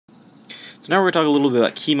So now we're going to talk a little bit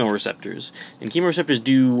about chemoreceptors. And chemoreceptors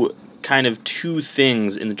do kind of two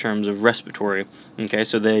things in the terms of respiratory. Okay,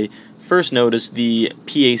 so they first notice the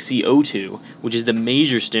PaCO2, which is the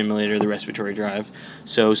major stimulator of the respiratory drive.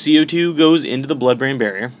 So CO2 goes into the blood-brain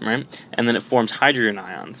barrier, right? And then it forms hydrogen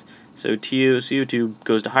ions. So CO2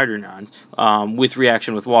 goes to hydrogen ions with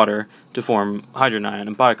reaction with water to form hydrogen ion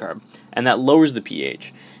and bicarb. And that lowers the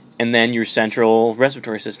pH. And then your central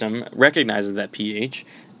respiratory system recognizes that pH,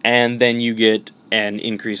 and then you get an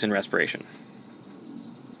increase in respiration.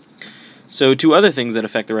 So two other things that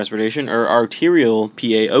affect the respiration are arterial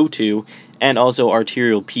PaO2 and also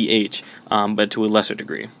arterial pH, but to a lesser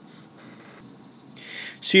degree.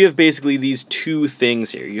 So you have basically these two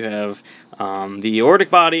things here. You have the aortic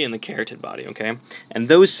body and the carotid body, okay? And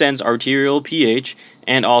those sense arterial pH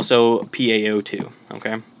and also PaO2,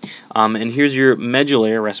 okay? And here's your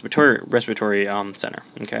medullary respiratory center,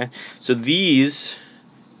 okay? So these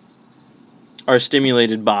are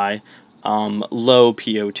stimulated by low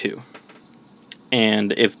PO2.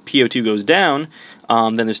 And if PO2 goes down,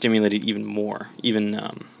 then they're stimulated even more, even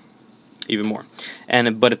more.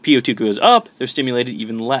 But if PO2 goes up, they're stimulated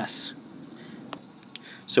even less.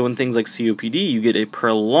 So in things like COPD, you get a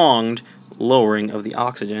prolonged lowering of the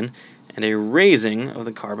oxygen and a raising of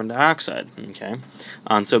the carbon dioxide. Okay,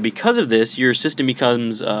 so because of this, your system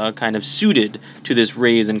becomes kind of suited to this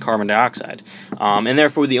raise in carbon dioxide, and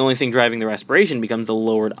therefore the only thing driving the respiration becomes the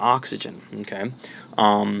lowered oxygen. Okay.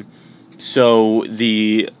 So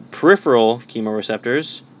the peripheral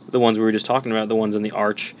chemoreceptors, the ones we were just talking about, the ones in the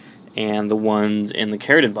arch and the ones in the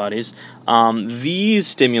carotid bodies, these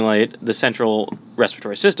stimulate the central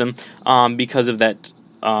respiratory system because of that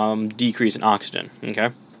decrease in oxygen.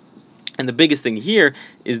 Okay, and the biggest thing here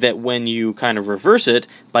is that when you kind of reverse it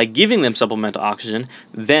by giving them supplemental oxygen,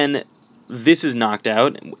 then this is knocked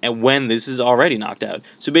out, and when this is already knocked out.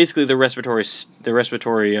 So basically the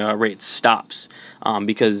respiratory rate stops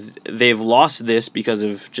because they've lost this because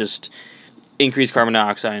of just increased carbon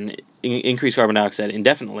dioxide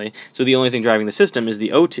indefinitely. So the only thing driving the system is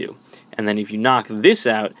the O2. And then if you knock this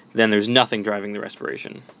out, then there's nothing driving the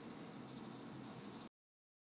respiration.